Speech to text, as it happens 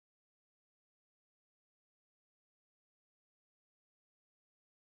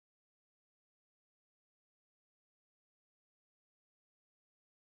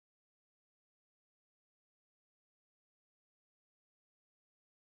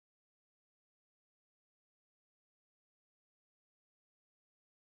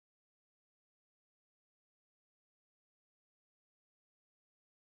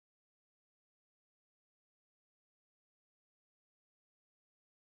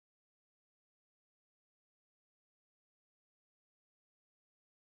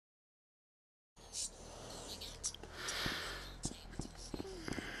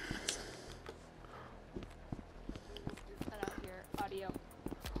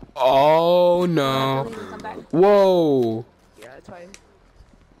Oh no. Don't even come back. Whoa. Yeah, that's fine.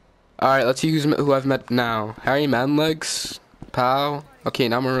 Alright, let's see who I've met now. Harry Manlegs. Pow. Okay,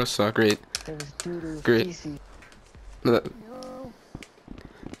 now Meriesa. Great. Great. No.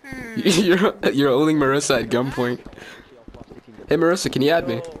 You're holding Meriesa at gunpoint. Hey Meriesa, can you add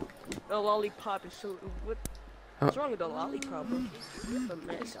me? No, the lollipop is so. What's wrong with the lollipop? The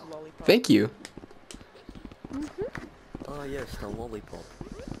nice lollipop. Thank you. Oh yes, the lollipop.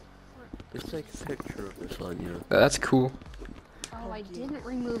 Just take a picture of this on you. That's cool. Oh, I didn't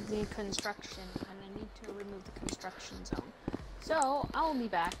remove the construction, and I need to remove the construction zone. So I'll be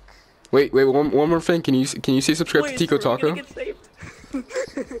back. Wait, one more thing. Can you say subscribe to Tico Taco? Get saved.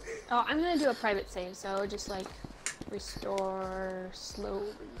 Oh, I'm gonna do a private save, so just like restore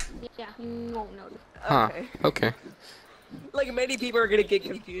slowly. Yeah, you won't notice. Huh. Okay. Okay. Like many people are gonna get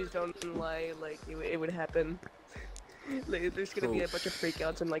confused on why like it would happen. Like, there's gonna be a bunch of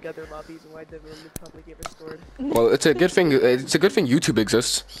freakouts in like other lobbies and why the room would probably get restored. Well, it's a good thing. It's a good thing YouTube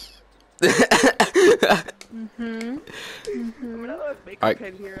exists. I don't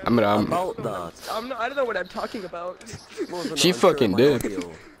know what I'm talking about. She fucking did.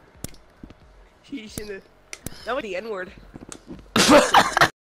 She shouldn't. That was the N-word.